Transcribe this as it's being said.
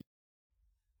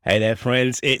Hey there,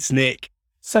 friends. It's Nick.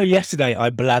 So, yesterday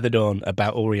I blathered on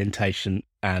about orientation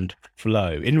and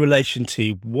flow in relation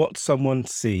to what someone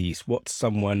sees, what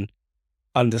someone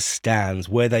understands,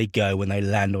 where they go when they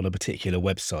land on a particular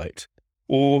website,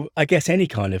 or I guess any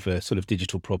kind of a sort of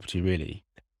digital property, really.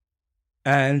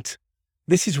 And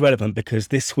this is relevant because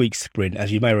this week's sprint,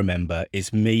 as you may remember,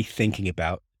 is me thinking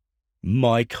about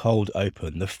my cold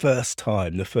open, the first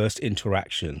time, the first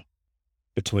interaction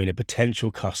between a potential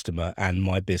customer and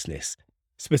my business,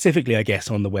 specifically, I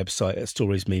guess, on the website at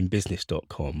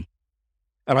storiesmeanbusiness.com.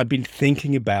 And I've been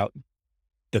thinking about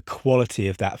the quality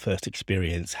of that first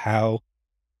experience, how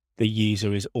the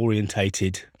user is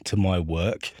orientated to my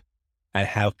work, and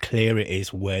how clear it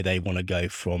is where they want to go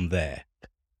from there.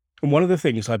 And one of the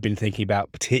things I've been thinking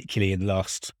about, particularly in the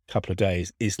last couple of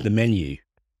days, is the menu.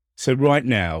 So right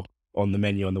now on the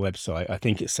menu on the website, I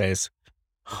think it says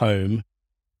home,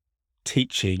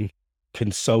 teaching,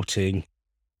 consulting,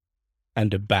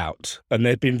 and about. And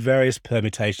there've been various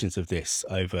permutations of this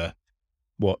over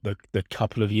the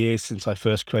couple of years since I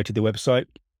first created the website.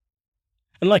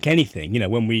 And like anything,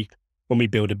 when we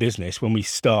build a business, when we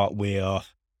start, we're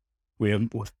we're,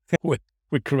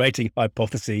 we're creating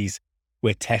hypotheses,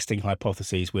 we're testing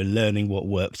hypotheses, we're learning what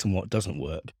works and what doesn't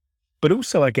work. But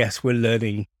also, I guess we're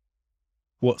learning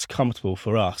what's comfortable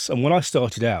for us. And when I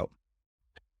started out,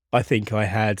 I think I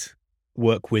had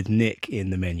work with Nick in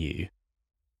the menu,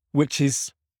 which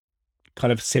is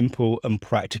kind of simple and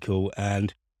practical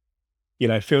and,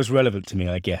 feels relevant to me,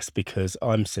 I guess, because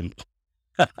I'm simple,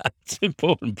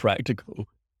 simple and practical.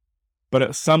 But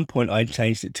at some point I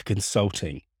changed it to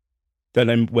consulting. Don't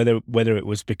know whether it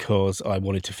was because I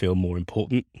wanted to feel more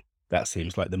important. That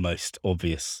seems like the most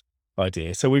obvious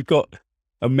idea. So we've got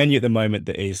a menu at the moment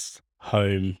that is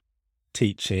home,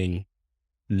 teaching,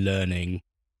 learning,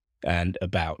 and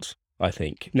about, I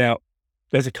think. Now,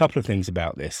 there's a couple of things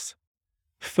about this.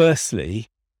 Firstly,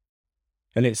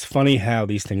 and it's funny how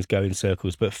these things go in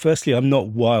circles, but firstly, I'm not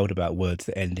wild about words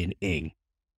that end in ing.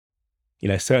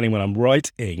 Certainly when I'm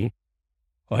writing,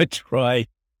 I try,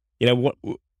 what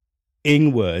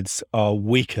ing words are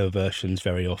weaker versions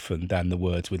very often than the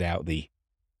words without the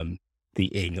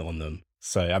ing on them.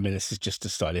 So, I mean, this is just a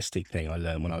stylistic thing I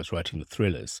learned when I was writing the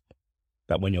thrillers,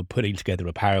 that when you're putting together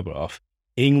a paragraph,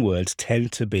 ing words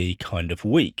tend to be kind of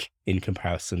weak in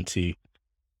comparison to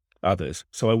others.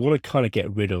 So I want to kind of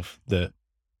get rid of the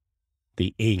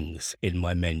ings in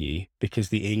my menu because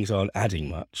the ings aren't adding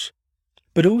much.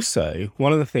 But also,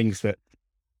 one of the things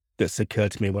that's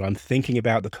occurred to me when I'm thinking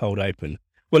about the cold open.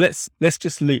 Well, let's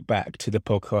just loop back to the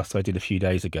podcast I did a few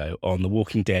days ago on The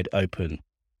Walking Dead open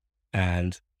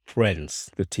and Friends,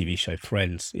 the TV show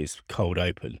Friends is cold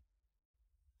open.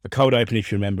 The cold open,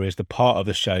 if you remember, is the part of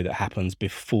the show that happens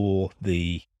before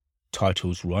the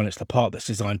titles run. It's the part that's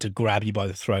designed to grab you by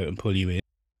the throat and pull you in.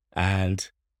 And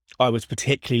I was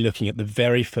particularly looking at the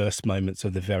very first moments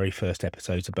of the very first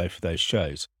episodes of both of those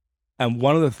shows. And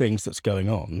one of the things that's going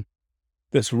on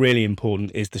that's really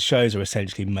important is the shows are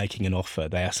essentially making an offer.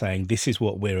 They are saying, this is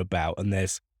what we're about. And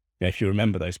there's, if you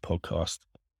remember those podcasts,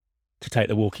 to take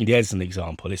The Walking Dead as an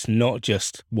example, it's not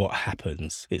just what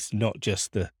happens. It's not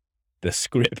just the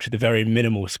script, the very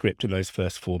minimal script in those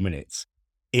first 4 minutes.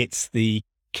 It's the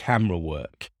camera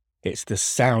work. It's the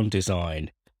sound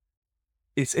design.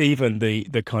 It's even the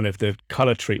kind of the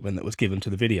color treatment that was given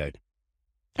to the video.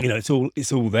 It's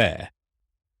all there.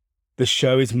 The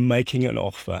show is making an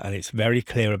offer and it's very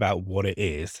clear about what it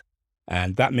is.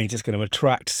 And that means it's going to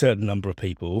attract a certain number of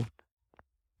people,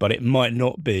 but it might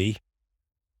not be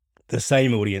the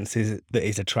same audience that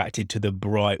is attracted to the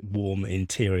bright, warm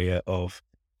interior of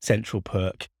Central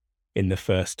Perk in the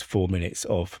first 4 minutes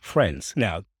of Friends.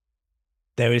 Now,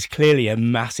 there is clearly a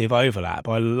massive overlap.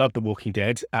 I love The Walking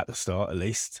Dead at the start, at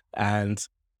least, and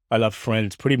I love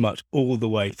Friends pretty much all the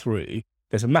way through.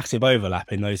 There's a massive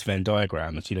overlap in those Venn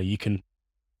diagrams. You can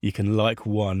like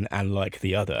one and like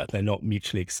the other. They're not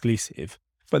mutually exclusive,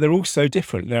 but they're also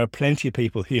different. There are plenty of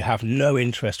people who have no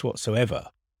interest whatsoever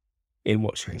in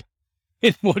watching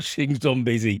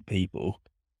zombies eat people.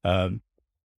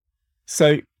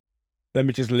 So let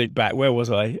me just look back. Where was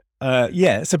I?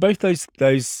 Yeah. So both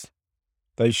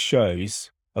those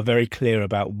shows are very clear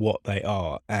about what they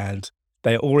are, and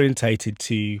they are orientated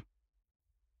to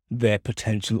their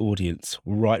potential audience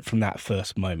right from that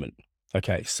first moment.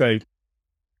 Okay. So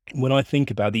when I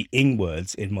think about the ing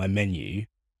words in my menu,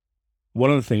 one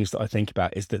of the things that I think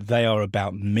about is that they are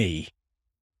about me.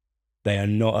 They are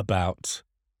not about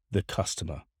the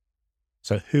customer.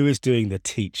 So who is doing the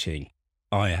teaching?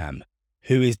 I am.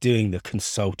 Who is doing the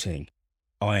consulting?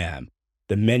 I am.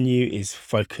 The menu is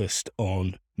focused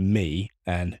on me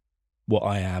and what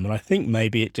I am. And I think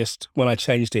maybe it just, when I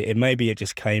changed it, maybe it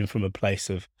just came from a place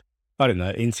of, I don't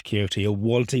know, insecurity or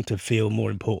wanting to feel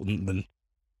more important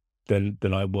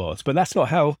than I was. But that's not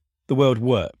how the world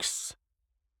works.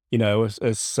 You know,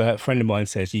 as a friend of mine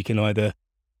says, you can either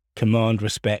command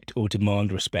respect or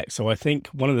demand respect. So I think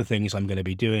one of the things I'm going to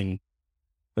be doing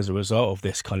as a result of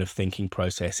this kind of thinking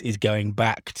process is going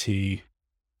back to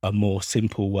a more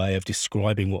simple way of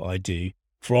describing what I do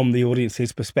from the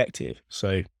audience's perspective.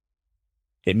 So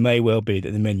it may well be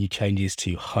that the menu changes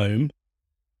to home,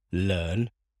 learn,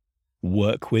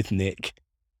 work with Nick,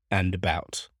 and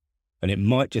about. And it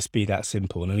might just be that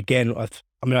simple. And again, I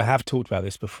have talked about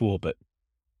this before, but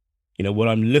you know, what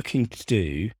I'm looking to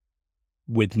do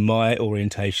with my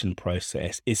orientation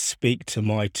process is speak to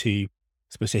my two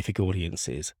specific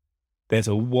audiences. There's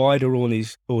a wider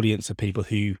audience of people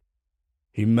who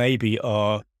maybe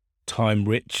are time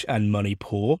rich and money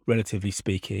poor, relatively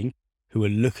speaking, who are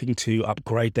looking to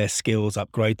upgrade their skills,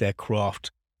 upgrade their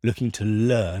craft, looking to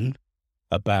learn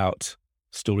about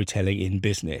storytelling in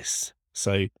business.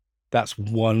 So that's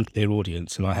one clear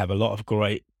audience. And I have a lot of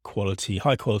great quality,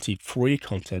 high quality, free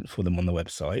content for them on the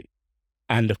website.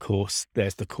 And of course,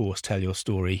 there's the course, Tell Your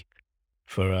Story,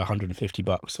 for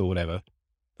 $150 or whatever.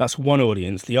 That's one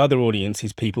audience. The other audience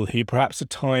is people who perhaps are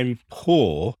time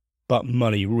poor, but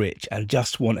money rich and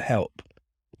just want help.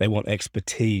 They want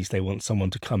expertise. They want someone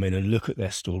to come in and look at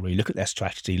their story, look at their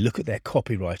strategy, look at their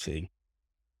copywriting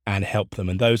and help them.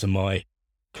 And those are my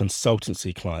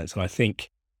consultancy clients. And I think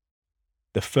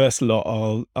the first lot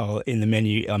I'll in the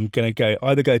menu, I'm going to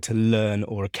either go to Learn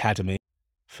or Academy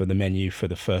for the menu for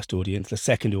the first audience. The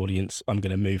second audience, I'm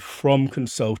going to move from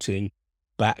consulting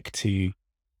back to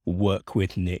work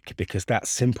with Nick, because that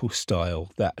simple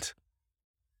style, that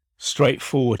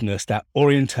straightforwardness, that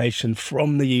orientation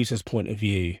from the user's point of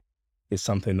view is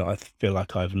something that I feel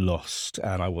like I've lost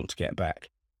and I want to get back.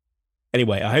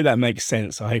 Anyway, I hope that makes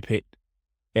sense. I hope it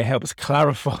helps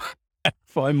clarify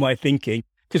my thinking,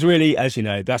 because really, as you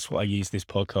know, that's what I use this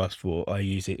podcast for. I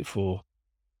use it for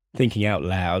thinking out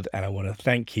loud, and I want to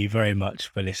thank you very much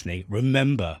for listening.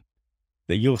 Remember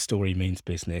that your story means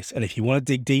business, and if you want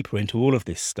to dig deeper into all of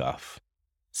this stuff,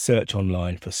 search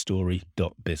online for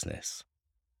story.business.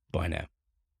 Bye now.